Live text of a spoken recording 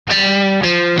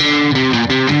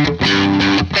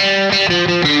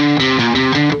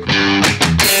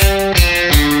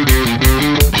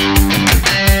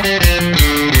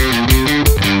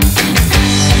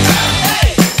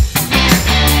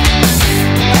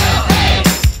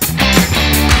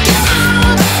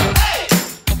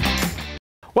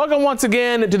Welcome once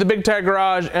again to the Big Tire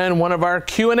Garage and one of our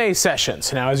Q&A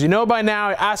sessions. Now, as you know by now,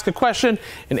 I ask a question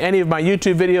in any of my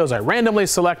YouTube videos. I randomly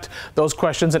select those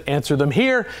questions and answer them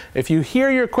here. If you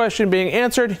hear your question being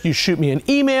answered, you shoot me an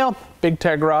email,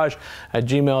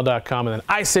 bigtiregarage@gmail.com, and then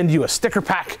I send you a sticker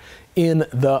pack in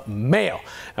the mail.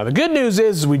 Now the good news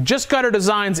is we just got our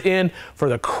designs in for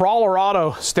the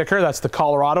Colorado sticker. That's the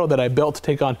Colorado that I built to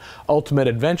take on Ultimate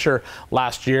Adventure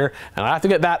last year. And I have to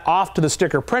get that off to the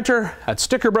sticker printer at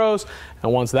Sticker Bros.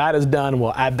 And once that is done,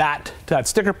 we'll add that to that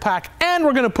sticker pack and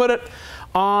we're gonna put it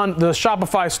on the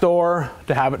Shopify store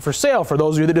to have it for sale. For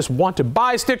those of you that just want to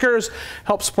buy stickers,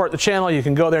 help support the channel, you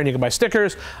can go there and you can buy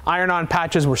stickers, iron-on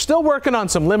patches. We're still working on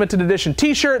some limited edition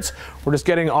t-shirts. We're just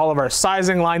getting all of our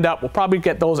sizing lined up. We'll probably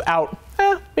get those out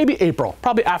maybe April,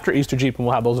 probably after Easter Jeep, and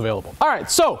we'll have those available. All right,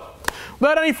 so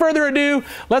without any further ado,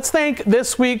 let's thank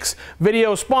this week's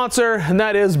video sponsor, and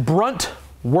that is Brunt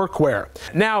Workwear.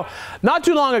 Now, not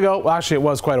too long ago, well, actually it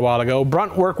was quite a while ago,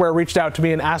 Brunt Workwear reached out to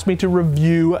me and asked me to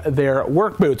review their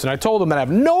work boots. And I told them that I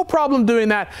have no problem doing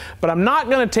that, but I'm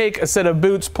not gonna take a set of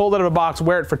boots, pull it out of a box,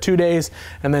 wear it for 2 days,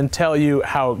 and then tell you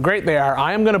how great they are.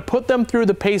 I am gonna put them through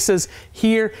the paces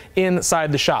here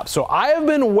inside the shop. So I have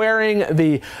been wearing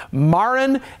the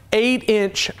Marin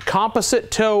 8-inch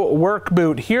composite toe work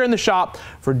boot here in the shop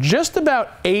for just about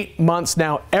 8 months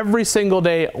now, every single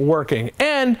day working.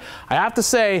 And I have to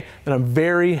say that I'm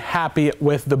very happy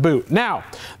with the boot. Now,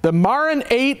 the Marin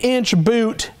 8-inch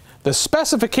boot, the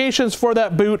specifications for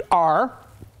that boot are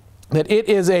that it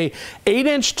is a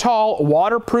 8-inch tall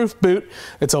waterproof boot.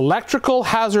 It's electrical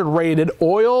hazard rated,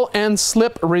 oil and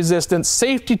slip resistant,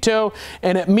 safety toe,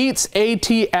 and it meets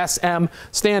ATSM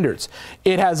standards.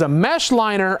 It has a mesh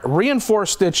liner,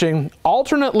 reinforced stitching,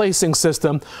 alternate lacing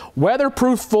system,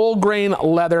 weatherproof full grain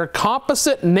leather,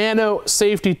 composite nano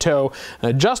safety toe, an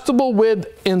adjustable width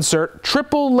insert,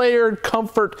 triple layered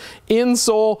comfort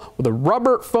insole with a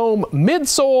rubber foam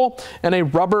midsole and a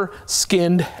rubber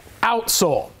skinned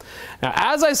outsole. Now,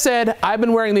 as I said, I've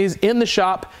been wearing these in the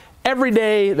shop every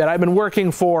day that I've been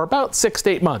working for about 6 to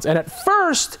 8 months. And at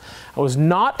first, I was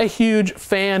not a huge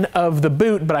fan of the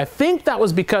boot, but I think that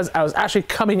was because I was actually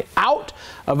coming out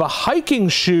of a hiking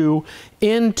shoe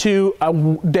into a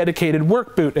dedicated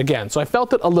work boot again. So I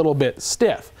felt it a little bit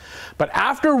stiff. But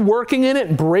after working in it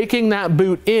and breaking that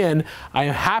boot in, I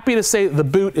am happy to say the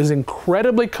boot is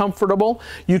incredibly comfortable.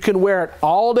 You can wear it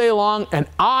all day long, and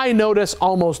I notice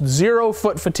almost 0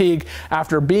 foot fatigue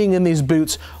after being in these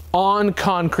boots on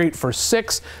concrete for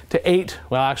 6 to 8,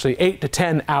 well actually 8 to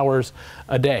 10 hours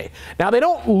a day. Now they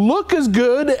don't look as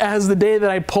good as the day that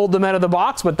I pulled them out of the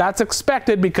box, but that's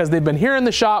expected because they've been here in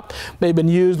the shop. They've been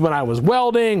used when I was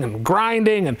welding and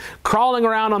grinding and crawling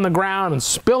around on the ground and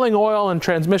spilling oil and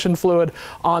transmission fluid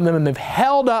on them, and they've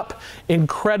held up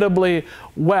incredibly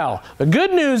well. The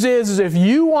good news is if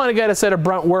you want to get a set of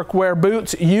Brunt Workwear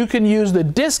boots, you can use the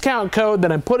discount code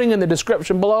that I'm putting in the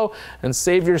description below and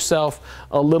save yourself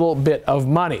a little bit of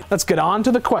money. Let's get on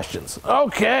to the questions.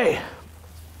 Okay.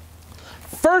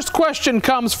 First question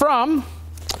comes from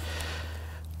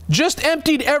Just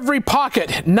Emptied Every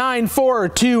Pocket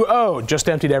 9420. Just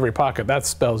emptied every pocket. That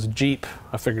spells Jeep.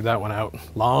 I figured that one out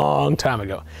long time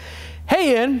ago.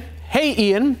 Hey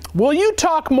Ian, will you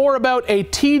talk more about a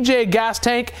TJ gas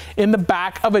tank in the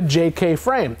back of a JK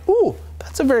frame? Ooh,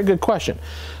 that's a very good question.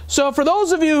 So for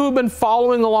those of you who've been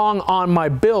following along on my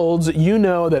builds, you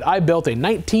know that I built a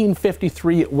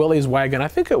 1953 Willys wagon. I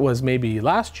think it was maybe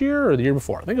last year or the year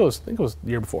before. I think it was the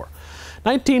year before.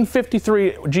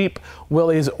 1953 Jeep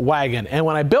Willys wagon. And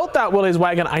when I built that Willys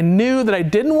wagon, I knew that I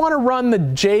didn't want to run the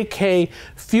JK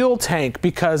fuel tank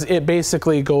because it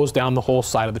basically goes down the whole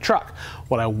side of the truck.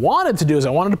 What I wanted to do is I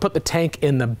wanted to put the tank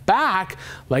in the back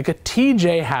like a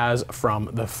TJ has from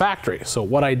the factory. So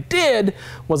what I did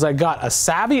was I got a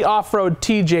Savvy Off-Road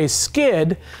TJ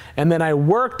skid, and then I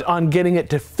worked on getting it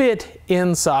to fit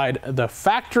inside the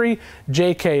factory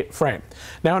JK frame.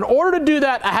 Now, in order to do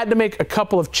that, I had to make a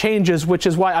couple of changes, which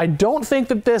is why I don't think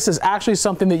that this is actually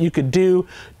something that you could do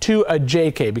to a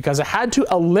JK, because I had to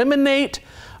eliminate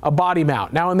a body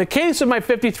mount. Now, in the case of my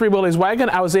 53 Willys wagon,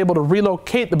 I was able to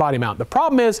relocate the body mount. The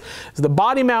problem is the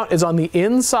body mount is on the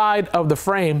inside of the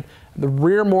frame, the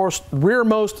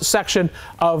rearmost section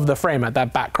of the frame at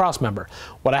that back cross member.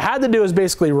 What I had to do is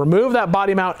basically remove that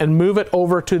body mount and move it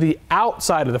over to the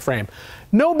outside of the frame.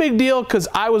 No big deal, because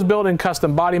I was building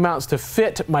custom body mounts to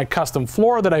fit my custom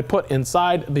floor that I put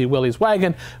inside the Willys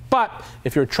wagon. But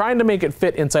if you're trying to make it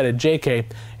fit inside a JK,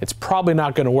 it's probably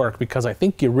not going to work, because I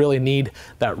think you really need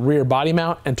that rear body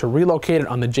mount, and to relocate it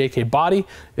on the JK body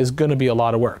is going to be a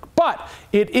lot of work. But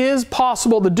it is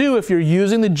possible to do if you're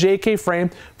using the JK frame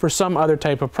for some other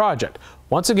type of project.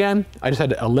 Once again, I just had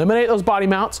to eliminate those body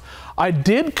mounts. I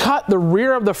did cut the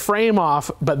rear of the frame off,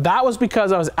 but that was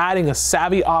because I was adding a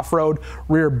Savvy off-road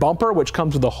rear bumper, which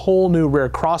comes with a whole new rear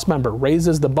cross member,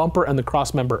 raises the bumper and the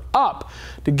cross member up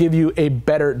to give you a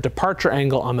better departure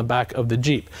angle on the back of the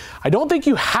Jeep. I don't think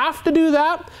you have to do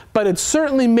that, but it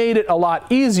certainly made it a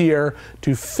lot easier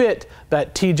to fit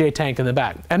that TJ tank in the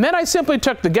back. And then I simply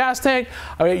took the gas tank,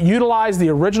 I utilized the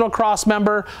original cross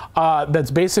member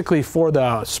that's basically for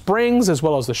the springs as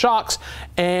well as the shocks,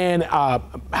 and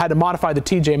had to modify the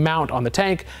TJ mount on the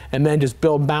tank and then just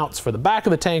build mounts for the back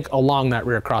of the tank along that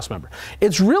rear cross member.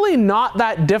 It's really not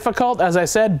that difficult, as I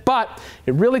said, but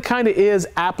it really kind of is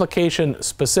application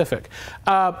specific.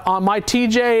 On my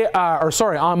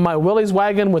on my Willys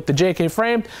wagon with the JK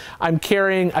frame, I'm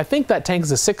carrying, I think that tank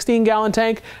is a 16-gallon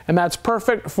tank, and that's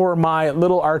perfect for my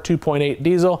little R2.8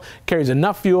 diesel. Carries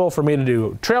enough fuel for me to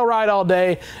do trail ride all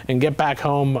day and get back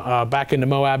home, back into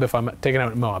Moab if I'm taking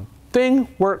out Moab. Thing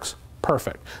works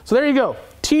perfect. So there you go.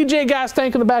 TJ gas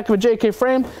tank in the back of a JK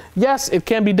frame. Yes, it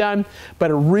can be done, but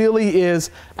it really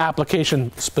is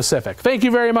application specific. Thank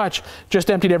you very much. Just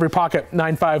emptied every pocket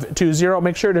 9520.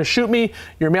 Make sure to shoot me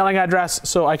your mailing address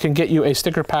so I can get you a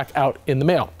sticker pack out in the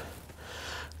mail.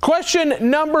 Question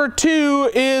number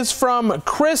 2 is from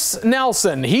Chris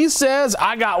Nelson. He says,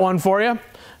 I got one for you. I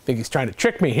think he's trying to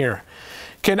trick me here.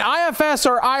 Can IFS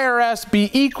or IRS be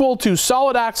equal to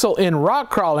solid axle in rock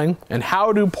crawling, and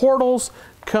how do portals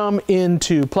come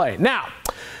into play? Now,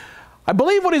 I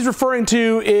believe what he's referring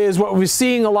to is what we're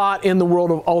seeing a lot in the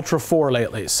world of Ultra 4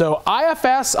 lately. So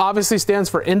IFS obviously stands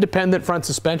for independent front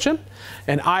suspension,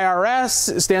 and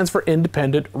IRS stands for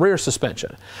independent rear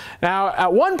suspension. Now,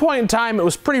 at one point in time, it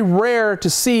was pretty rare to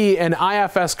see an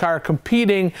IFS car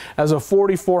competing as a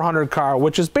 4400 car,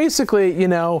 which is basically, you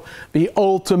know, the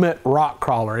ultimate rock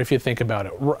crawler, if you think about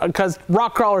it. Because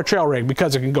rock crawler trail rig,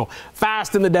 because it can go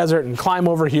fast in the desert and climb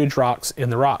over huge rocks in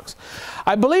the rocks.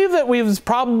 I believe that we've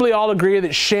probably all agreed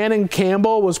that Shannon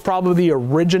Campbell was probably the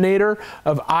originator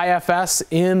of IFS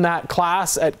in that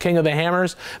class at King of the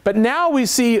Hammers. But now we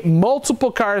see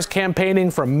multiple cars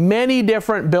campaigning from many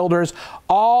different builders,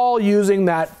 all using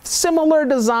that similar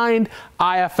designed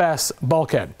IFS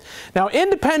bulkhead. Now,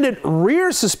 independent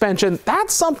rear suspension,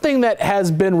 that's something that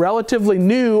has been relatively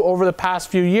new over the past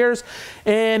few years.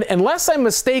 And unless I'm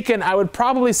mistaken, I would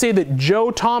probably say that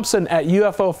Joe Thompson at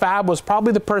UFO Fab was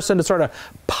probably the person to sort of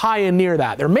pioneer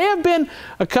that. There may have been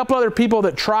a couple other people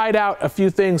that tried out a few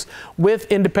things with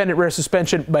independent rear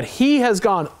suspension, but he has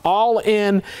gone all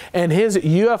in, and his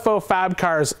UFO Fab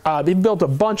cars, they've built a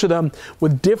bunch of them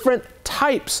with different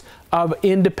types of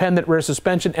independent rear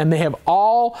suspension, and they have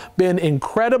all been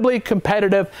incredibly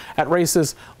competitive at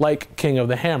races like King of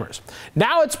the Hammers.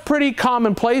 Now it's pretty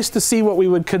commonplace to see what we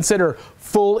would consider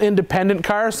full independent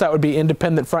cars, that would be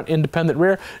independent front, independent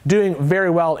rear, doing very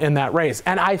well in that race.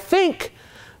 And I think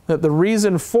that the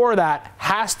reason for that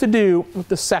has to do with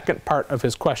the second part of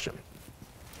his question.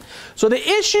 So the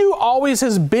issue always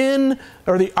has been,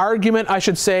 or the argument I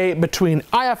should say, between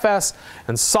IFS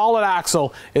and solid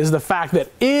axle is the fact that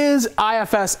is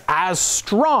IFS as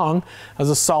strong as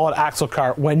a solid axle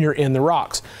car when you're in the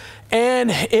rocks?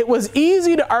 And it was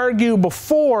easy to argue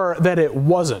before that it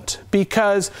wasn't,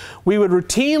 because we would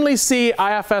routinely see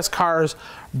IFS cars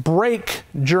break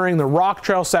during the rock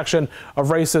trail section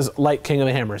of races like King of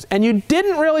the Hammers. And you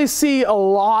didn't really see a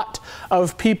lot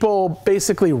of people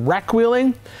basically wreck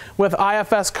wheeling with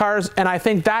IFS cars, and I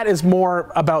think that is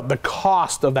more about the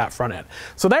cost of that front end.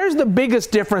 So there's the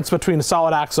biggest difference between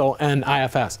solid axle and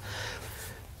IFS.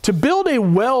 To build a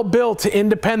well-built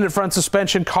independent front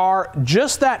suspension car,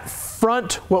 just that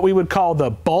front, what we would call the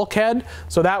bulkhead,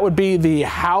 so that would be the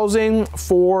housing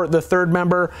for the third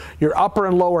member, your upper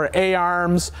and lower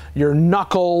A-arms, your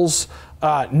knuckles,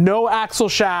 no axle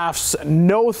shafts,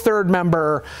 no third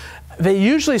member, they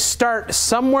usually start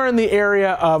somewhere in the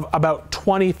area of about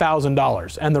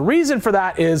 $20,000. And the reason for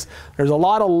that is there's a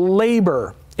lot of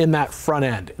labor in that front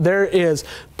end. There is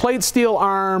plate steel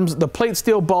arms, the plate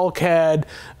steel bulkhead.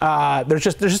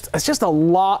 It's just a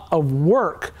lot of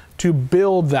work to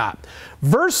build that,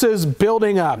 versus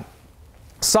building a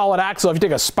solid axle. If you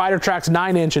take a Spider Trax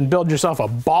 9-inch and build yourself a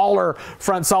baller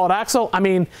front solid axle, I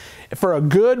mean, for a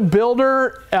good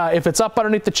builder, if it's up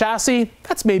underneath the chassis,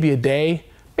 that's maybe a day,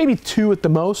 maybe 2 at the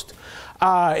most.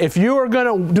 If you are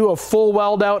going to do a full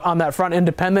weld out on that front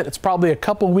independent, it's probably a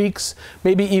couple weeks,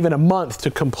 maybe even a month to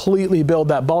completely build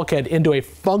that bulkhead into a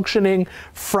functioning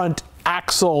front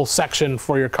axle section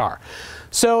for your car.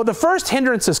 So the first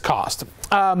hindrance is cost.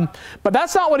 But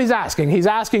that's not what he's asking. He's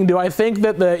asking, do I think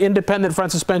that the independent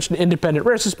front suspension, independent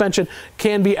rear suspension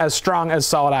can be as strong as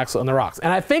solid axle in the rocks?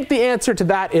 And I think the answer to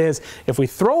that is, if we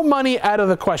throw money out of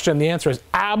the question, the answer is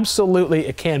absolutely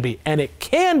it can be. And it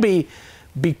can be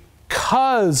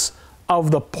because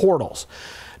of the portals.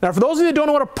 Now, for those of you that don't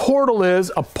know what a portal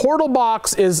is, a portal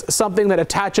box is something that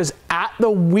attaches at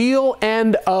the wheel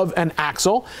end of an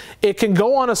axle. It can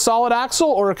go on a solid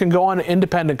axle or it can go on an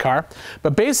independent car.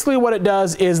 But basically what it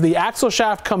does is the axle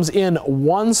shaft comes in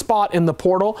one spot in the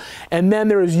portal, and then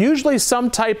there is usually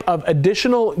some type of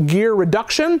additional gear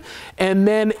reduction. And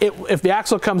then if the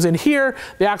axle comes in here,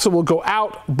 the axle will go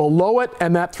out below it,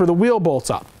 and that's where the wheel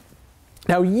bolts up.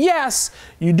 Now, yes,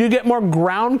 you do get more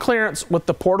ground clearance with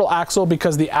the portal axle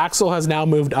because the axle has now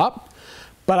moved up,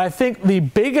 but I think the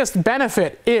biggest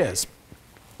benefit is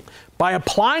by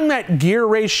applying that gear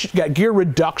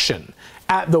reduction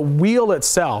at the wheel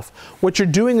itself, what you're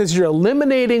doing is you're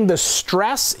eliminating the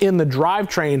stress in the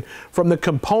drivetrain from the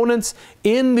components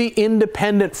in the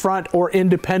independent front or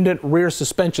independent rear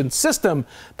suspension system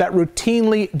that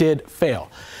routinely did fail.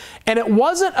 And it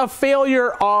wasn't a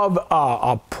failure of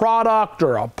a product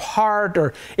or a part,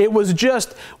 or it was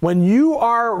just when you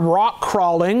are rock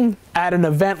crawling at an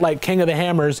event like King of the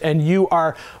Hammers and you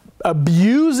are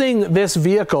abusing this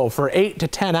vehicle for 8 to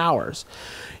 10 hours,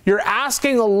 you're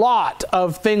asking a lot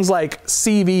of things like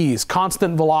CVs,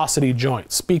 constant velocity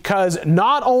joints, because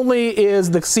not only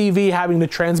is the CV having to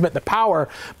transmit the power,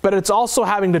 but it's also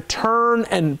having to turn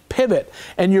and pivot,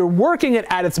 and you're working it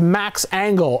at its max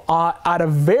angle at a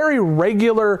very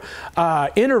regular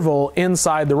interval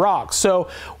inside the rocks. So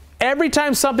every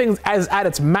time something is at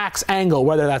its max angle,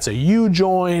 whether that's a U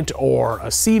joint or a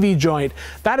CV joint,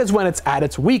 that is when it's at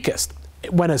its weakest.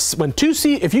 Here's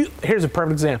a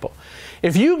perfect example.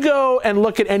 If you go and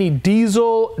look at any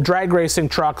diesel drag racing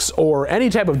trucks or any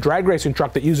type of drag racing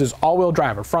truck that uses all-wheel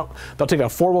drive or front, they'll take a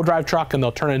four-wheel drive truck and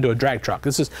they'll turn it into a drag truck.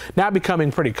 This is now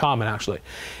becoming pretty common, actually.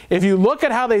 If you look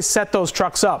at how they set those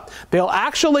trucks up, they'll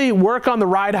actually work on the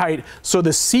ride height so the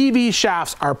CV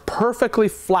shafts are perfectly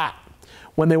flat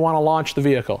when they want to launch the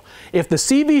vehicle. If the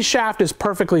CV shaft is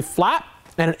perfectly flat,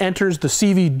 and it enters the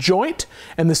CV joint,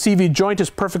 and the CV joint is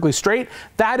perfectly straight,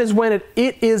 that is when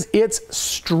it is its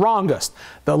strongest.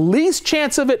 The least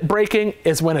chance of it breaking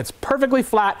is when it's perfectly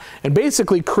flat and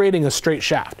basically creating a straight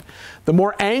shaft. The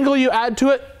more angle you add to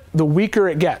it, the weaker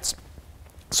it gets.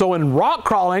 So in rock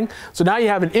crawling, so now you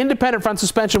have an independent front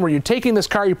suspension where you're taking this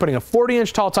car, you're putting a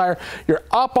 40-inch tall tire, you're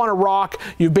up on a rock,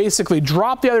 you basically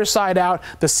drop the other side out,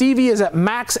 the CV is at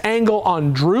max angle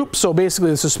on droop, so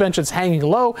basically the suspension's hanging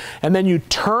low, and then you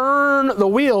turn the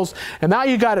wheels, and now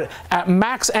you got it at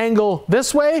max angle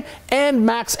this way and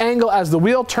max angle as the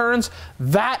wheel turns.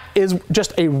 That is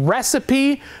just a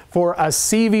recipe for a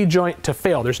CV joint to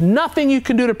fail. There's nothing you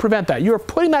can do to prevent that. You're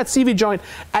putting that CV joint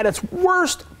at its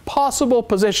worst possible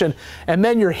position, and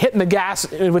then you're hitting the gas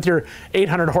with your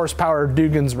 800 horsepower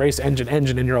Dugan's race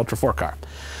engine in your Ultra 4 car.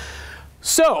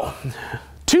 So,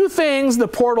 two things the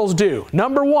portals do.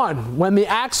 Number one, when the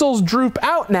axles droop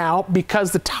out now,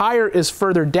 because the tire is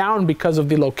further down because of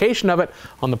the location of it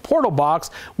on the portal box,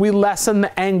 we lessen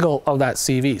the angle of that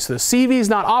CV. So the CV is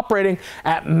not operating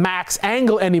at max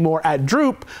angle anymore at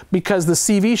droop because the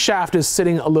CV shaft is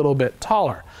sitting a little bit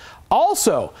taller.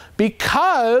 Also,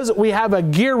 because we have a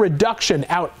gear reduction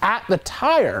out at the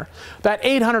tire, that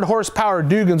 800 horsepower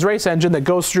Dugan's race engine that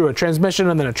goes through a transmission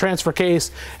and then a transfer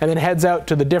case and then heads out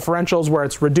to the differentials where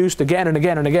it's reduced again and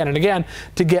again and again and again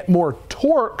to get more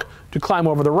torque to climb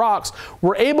over the rocks,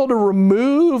 we're able to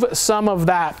remove some of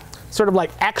that sort of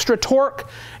like extra torque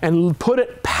and put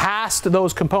it past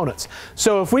those components.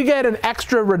 So if we get an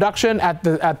extra reduction at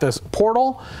this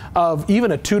portal of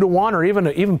even a 2-to-1 or even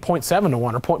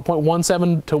 0.7-to-1 or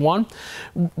 0.17-to-1,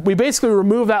 we basically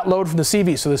remove that load from the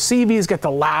CV. So the CVs get to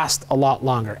last a lot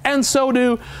longer. And so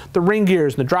do the ring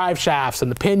gears and the drive shafts and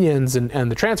the pinions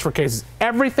and the transfer cases.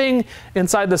 Everything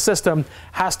inside the system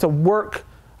has to work,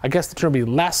 I guess the term would be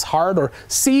less hard, or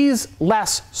sees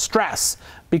less stress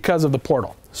because of the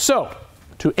portal. So,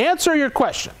 to answer your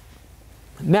question,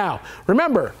 now,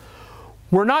 remember,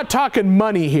 we're not talking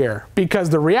money here, because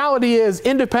the reality is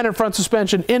independent front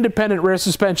suspension, independent rear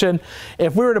suspension,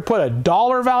 if we were to put a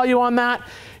dollar value on that,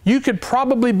 you could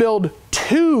probably build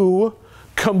 2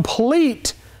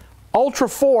 complete Ultra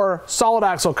 4 solid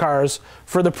axle cars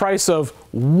for the price of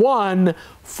 1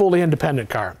 fully independent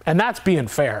car. And that's being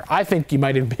fair. I think you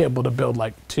might even be able to build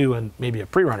like 2 and maybe a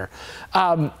pre-runner.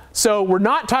 So we're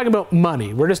not talking about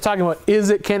money. We're just talking about,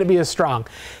 can it be as strong?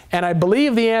 And I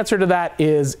believe the answer to that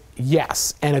is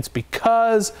yes. And it's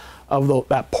because of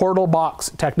that portal box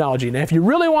technology. Now, if you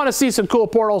really want to see some cool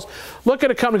portals, look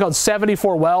at a company called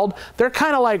 74 Weld. They're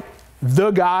kind of like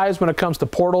the guys when it comes to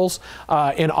portals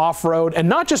in off-road, and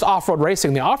not just off-road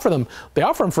racing. They offer them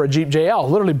for a Jeep JL,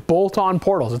 literally bolt-on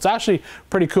portals. It's actually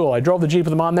pretty cool. I drove the Jeep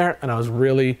with them on there, and I was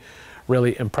really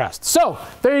impressed. So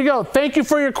there you go. Thank you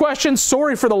for your questions.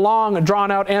 Sorry for the long and drawn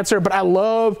out answer, but I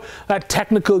love that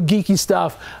technical geeky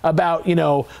stuff about, you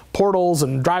know, portals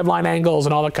and driveline angles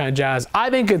and all that kind of jazz. I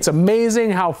think it's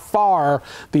amazing how far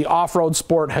the off-road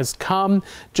sport has come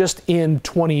just in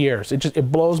 20 years.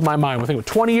 It blows my mind. I think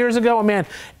 20 years ago, oh man,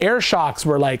 air shocks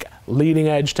were like leading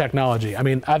edge technology. I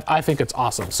mean, I think it's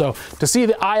awesome. So to see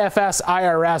the IFS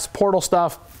IRS portal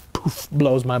stuff, poof,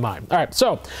 blows my mind. All right,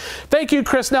 so thank you,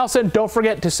 Chris Nelson. Don't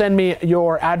forget to send me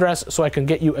your address so I can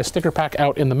get you a sticker pack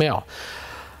out in the mail.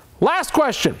 Last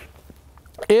question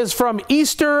is from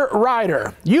Easter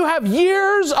Rider. You have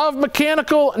years of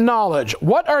mechanical knowledge.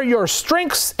 What are your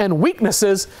strengths and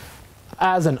weaknesses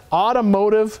as an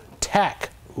automotive tech?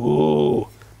 Ooh,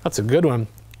 that's a good one.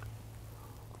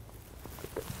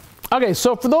 Okay,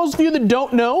 so for those of you that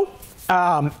don't know,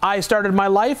 I started my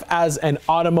life as an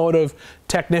automotive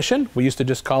technician. We used to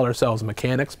just call ourselves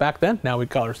mechanics back then. Now we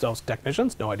call ourselves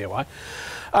technicians. No idea why.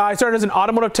 I started as an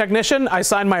automotive technician. I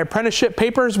signed my apprenticeship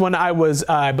papers when I was,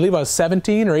 I believe I was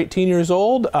 17 or 18 years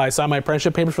old. I signed my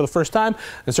apprenticeship papers for the first time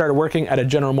and started working at a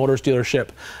General Motors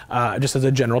dealership just as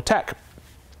a general tech.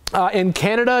 In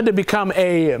Canada, to become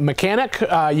a mechanic,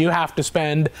 you have to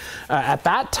spend, at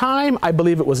that time, I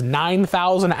believe it was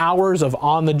 9,000 hours of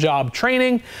on-the-job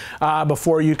training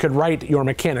before you could write your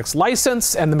mechanic's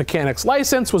license. And the mechanic's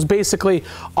license was basically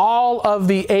all of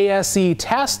the ASE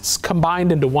tests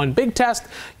combined into one big test.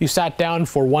 You sat down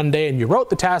for one day and you wrote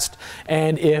the test.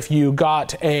 And if you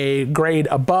got a grade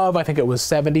above, I think it was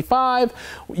 75,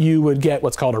 you would get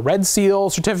what's called a Red Seal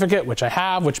certificate, which I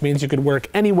have, which means you could work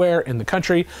anywhere in the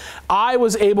country. I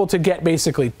was able to get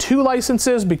basically 2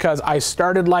 licenses because I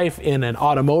started life in an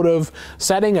automotive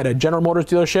setting at a General Motors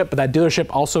dealership, but that dealership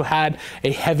also had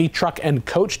a heavy truck and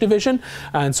coach division.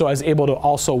 And so I was able to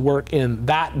also work in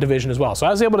that division as well. So I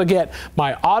was able to get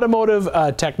my automotive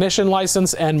technician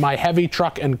license and my heavy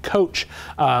truck and coach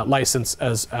license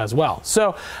as well.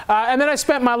 So, and then I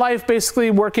spent my life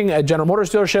basically working at General Motors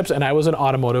dealerships, and I was an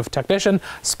automotive technician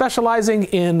specializing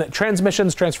in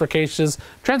transmissions, transfer cases,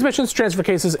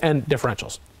 and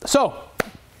differentials. So,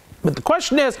 but the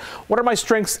question is, what are my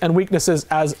strengths and weaknesses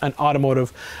as an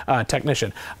automotive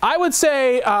technician? I would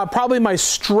say probably my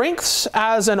strengths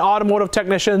as an automotive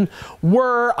technician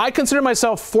were, I consider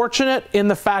myself fortunate in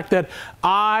the fact that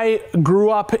I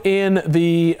grew up in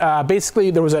the, basically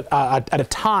there was at a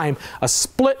time, a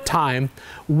split time,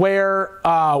 where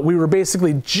we were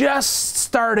basically just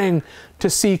starting to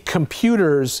see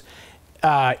computers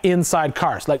inside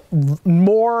cars, like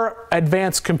more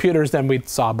advanced computers than we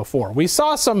saw before. We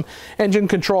saw some engine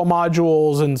control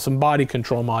modules and some body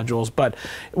control modules, but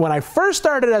when I first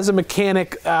started as a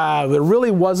mechanic, there really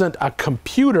wasn't a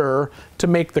computer to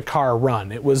make the car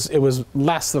run. It was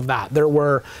less of that.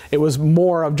 It was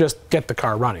more of just get the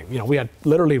car running. You know, we had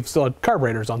literally still had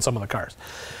carburetors on some of the cars.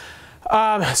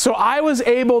 So I was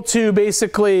able to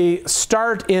basically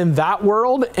start in that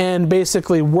world and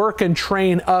basically work and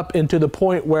train up into the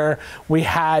point where we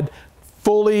had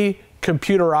fully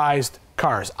computerized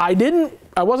cars.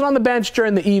 I wasn't on the bench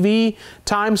during the EV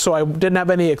time, so I didn't have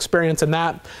any experience in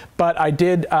that, but I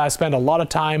did spend a lot of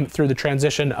time through the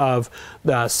transition of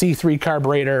the C3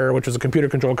 carburetor, which was a computer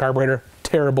controlled carburetor.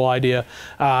 Terrible idea.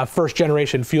 First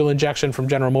generation fuel injection from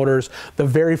General Motors, the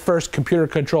very first computer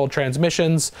controlled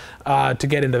transmissions to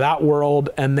get into that world,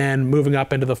 and then moving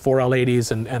up into the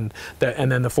 4L80s and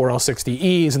then the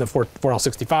 4L60Es and the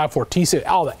 4L65, 4T6,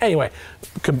 all that. Anyway,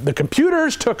 the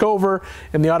computers took over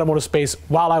in the automotive space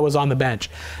while I was on the bench.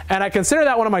 And I consider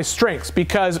that one of my strengths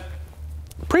because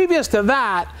previous to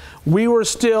that, we were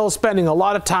still spending a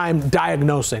lot of time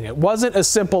diagnosing. It wasn't as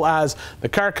simple as the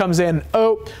car comes in,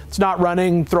 oh, it's not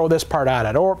running, throw this part at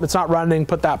it, or it's not running,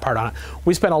 put that part on it.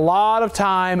 We spent a lot of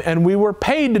time, and we were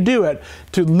paid to do it,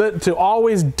 to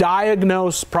always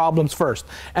diagnose problems first.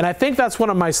 And I think that's one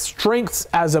of my strengths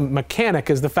as a mechanic,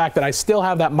 is the fact that I still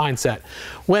have that mindset.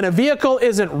 When a vehicle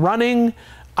isn't running,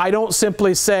 I don't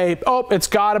simply say, oh, it's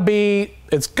gotta be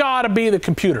the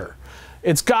computer.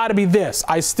 it's got to be this.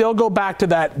 I still go back to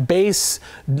that base.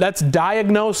 Let's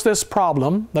diagnose this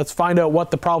problem. Let's find out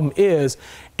what the problem is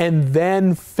and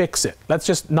then fix it. Let's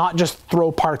just not just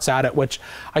throw parts at it, which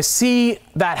I see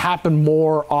that happen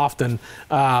more often.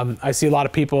 I see a lot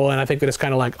of people, and I think that it's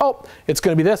kind of like, oh, it's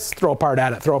going to be this, throw a part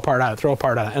at it, throw a part at it, throw a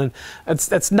part at it. And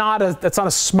that's not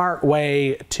a smart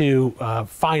way to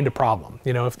find a problem.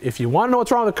 You know, if you want to know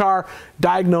what's wrong with the car,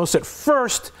 diagnose it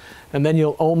first, and then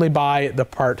you'll only buy the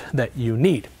part that you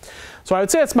need. So I would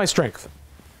say it's my strength.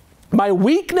 My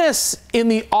weakness in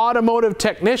the automotive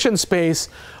technician space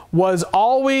was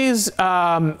always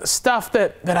stuff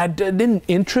that didn't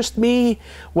interest me,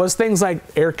 was things like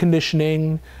air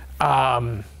conditioning.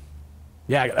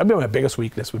 Yeah, that'd be my biggest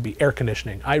weakness, would be air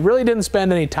conditioning. I really didn't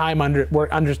spend any time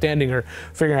understanding or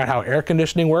figuring out how air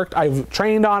conditioning worked. I've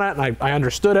trained on it, and I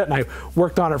understood it, and I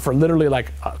worked on it for literally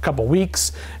like a couple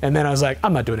weeks, and then I was like,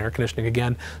 I'm not doing air conditioning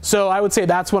again. So I would say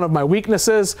that's one of my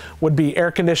weaknesses, would be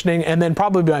air conditioning. And then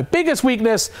probably my biggest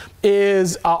weakness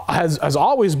is has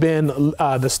always been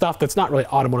the stuff that's not really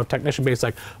automotive technician based,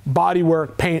 like body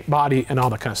work, paint, body, and all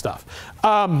that kind of stuff.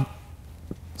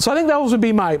 So I think those would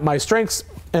be my strengths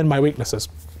and my weaknesses.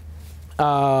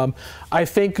 I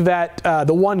think that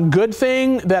the one good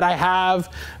thing that I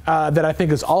have that I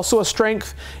think is also a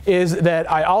strength is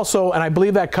that I also, and I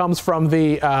believe that comes from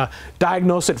the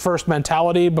diagnose it first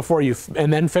mentality before you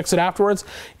and then fix it afterwards,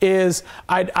 is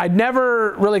I'd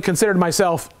never really considered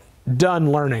myself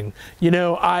done learning. You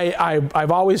know,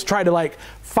 I've always tried to like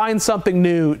find something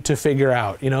new to figure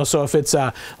out, you know. So if it's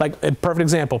like a perfect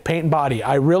example, paint and body,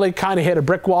 I really kind of hit a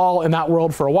brick wall in that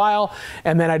world for a while,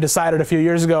 and then I decided a few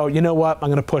years ago, you know what, I'm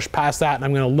going to push past that and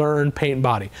I'm going to learn paint and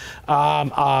body.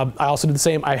 I also did the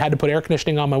same. I had to put air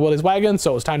conditioning on my Willys wagon,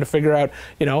 so it was time to figure out,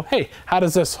 you know, hey, how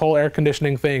does this whole air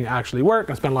conditioning thing actually work?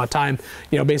 I spent a lot of time,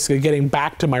 you know, basically getting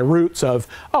back to my roots of,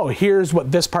 oh, here's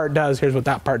what this part does, here's what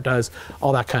that part does,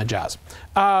 all that kind of jazz.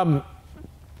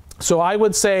 So I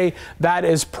would say that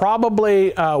is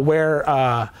probably where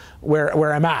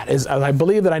I'm at, is I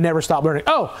believe that I never stop learning.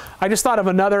 Oh, I just thought of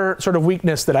another sort of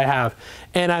weakness that I have,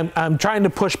 and I'm trying to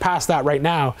push past that right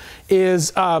now,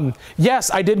 is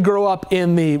yes, I did grow up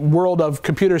in the world of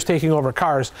computers taking over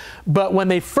cars, but when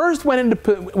they first went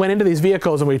into these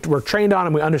vehicles and we were trained on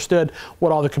and we understood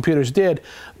what all the computers did,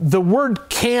 the word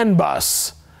CAN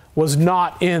bus was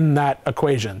not in that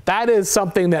equation. That is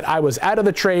something that I was out of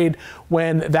the trade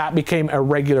when that became a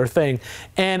regular thing.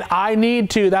 And I need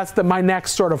to, that's my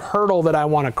next sort of hurdle that I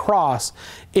want to cross,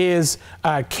 is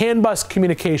CAN bus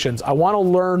communications. I want to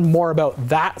learn more about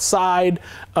that side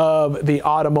of the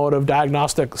automotive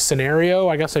diagnostic scenario,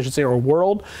 I guess I should say, or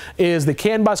world, is the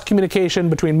CAN bus communication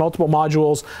between multiple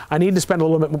modules. I need to spend a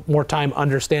little bit more time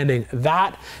understanding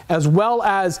that, as well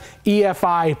as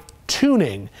EFI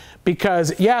tuning.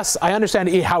 Because yes, I understand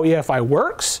how EFI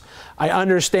works. I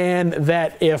understand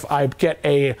that if I get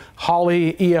a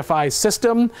Holley EFI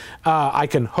system, I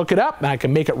can hook it up and I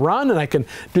can make it run and I can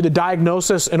do the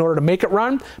diagnosis in order to make it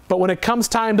run. But when it comes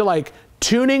time to like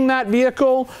tuning that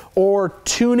vehicle or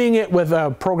tuning it with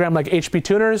a program like HP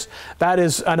Tuners, that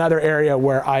is another area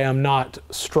where I am not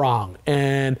strong.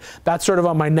 And that's sort of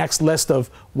on my next list of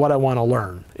what I want to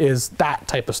learn, is that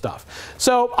type of stuff.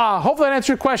 So hopefully that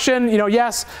answered your question. You know,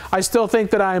 yes, I still think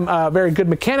that I'm a very good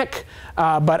mechanic,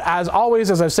 but as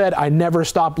always, as I've said, I never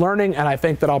stop learning, and I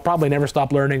think that I'll probably never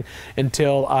stop learning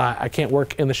until I can't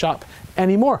work in the shop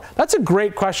anymore. That's a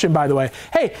great question, by the way.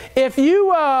 Hey, if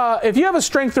you have a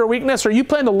strength or a weakness, or you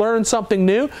plan to learn something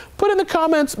new, put in the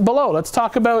comments below. Let's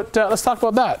talk about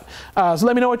that. So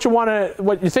let me know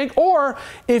what you think, or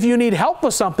if you need help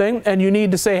with something and you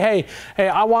need to say, hey,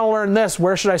 I want to learn this.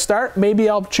 Where should I start? Maybe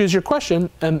I'll choose your question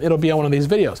and it'll be on one of these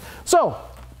videos. So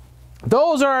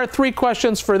those are our 3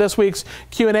 questions for this week's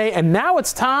Q&A, and now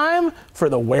it's time for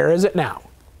the Where Is It Now?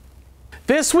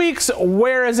 This week's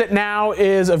Where Is It Now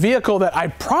is a vehicle that I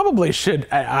probably should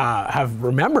have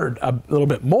remembered a little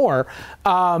bit more,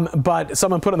 but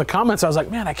someone put in the comments, I was like,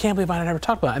 man, I can't believe I never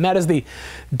talked about that. And that is the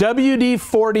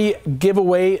WD-40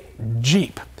 giveaway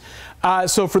Jeep.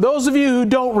 So for those of you who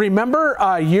don't remember,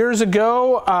 years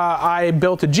ago, I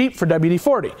built a Jeep for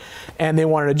WD-40, and they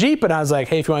wanted a Jeep, and I was like,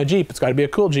 hey, if you want a Jeep, it's got to be a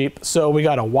cool Jeep. So we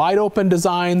got a Wide Open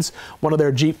Designs, one of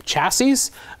their Jeep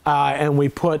chassis, and we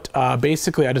put,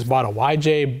 basically, I just bought a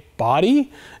YJ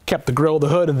body, kept the grill, the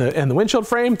hood, and the windshield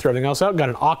frame, threw everything else out, got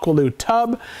an Aqualoo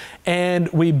tub, and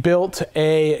we built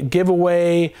a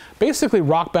giveaway, basically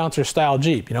rock bouncer style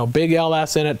Jeep. You know, big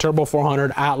LS in it, turbo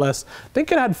 400, Atlas. I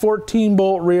think it had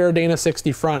 14-bolt rear, Dana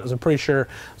 60 front. I'm pretty sure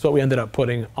that's what we ended up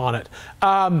putting on it.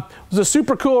 It was a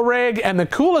super cool rig, and the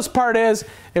coolest part is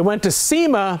it went to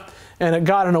SEMA, and it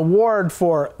got an award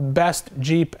for best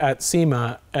Jeep at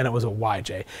SEMA, and it was a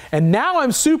YJ. And now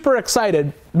I'm super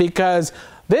excited because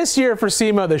this year for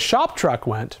SEMA, the shop truck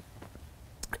went.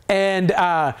 And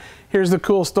here's the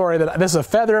cool story, that this is a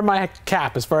feather in my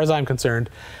cap as far as I'm concerned.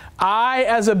 I,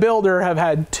 as a builder, have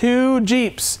had 2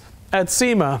 Jeeps at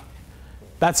SEMA.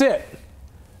 That's it.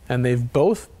 And they've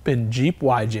both been Jeep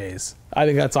YJs. I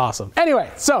think that's awesome.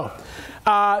 Anyway, so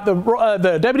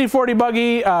the WD-40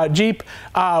 buggy Jeep,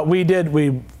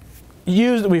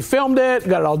 we filmed it,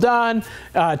 got it all done,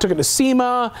 took it to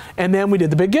SEMA, and then we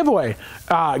did the big giveaway.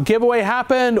 Giveaway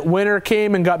happened, winner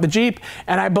came and got the Jeep,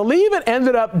 and I believe it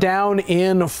ended up down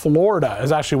in Florida,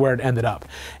 is actually where it ended up.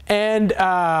 And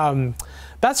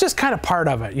that's just kind of part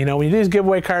of it. You know, when you do these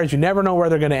giveaway cars, you never know where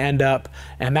they're going to end up,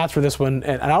 and that's where this one,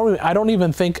 and I don't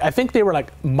even think, I think they were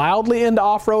like mildly into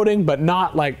off-roading, but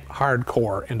not like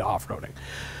hardcore into off-roading.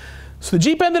 So the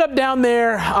Jeep ended up down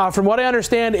there. From what I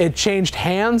understand, it changed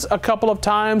hands a couple of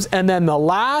times, and then the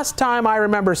last time I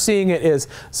remember seeing it is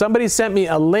somebody sent me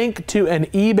a link to an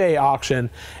eBay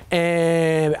auction,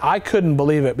 and I couldn't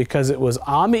believe it because it was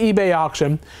on the eBay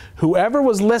auction. Whoever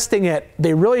was listing it,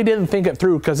 they really didn't think it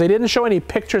through because they didn't show any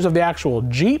pictures of the actual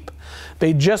Jeep.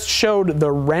 They just showed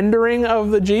the rendering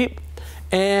of the Jeep,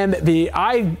 and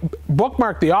I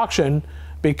bookmarked the auction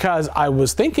because I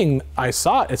was thinking, I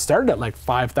saw it started at like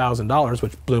 $5,000,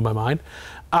 which blew my mind.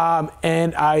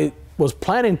 And I was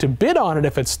planning to bid on it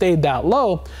if it stayed that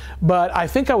low, but I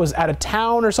think I was out of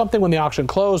town or something when the auction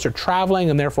closed, or traveling,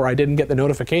 and therefore I didn't get the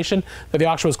notification that the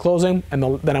auction was closing. And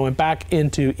then I went back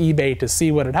into eBay to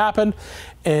see what had happened,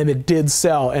 and it did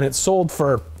sell, and it sold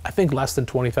for, I think, less than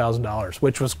 $20,000,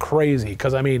 which was crazy,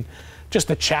 because I mean, just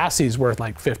the chassis is worth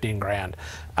like 15 grand.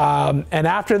 And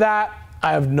after that,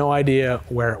 I have no idea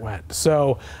where it went.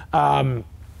 So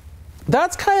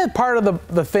that's kind of part of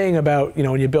the thing about, you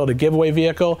know, when you build a giveaway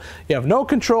vehicle, you have no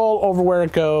control over where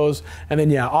it goes. And then,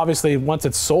 yeah, obviously once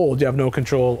it's sold, you have no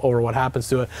control over what happens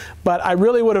to it. But I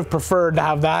really would have preferred to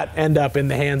have that end up in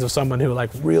the hands of someone who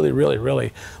like really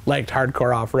liked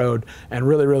hardcore off-road and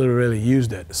really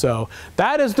used it. So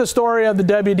that is the story of the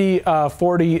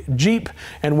WD-40 Jeep.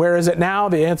 And where is it now?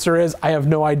 The answer is, I have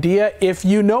no idea. If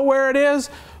you know where it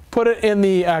is, put it in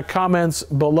the comments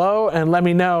below and let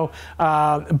me know.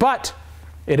 But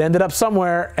it ended up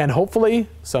somewhere, and hopefully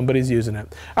somebody's using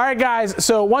it. All right, guys.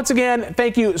 So once again,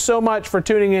 thank you so much for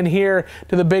tuning in here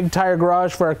to the Big Tire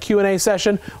Garage for our Q&A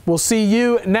session. We'll see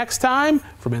you next time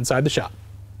from inside the shop.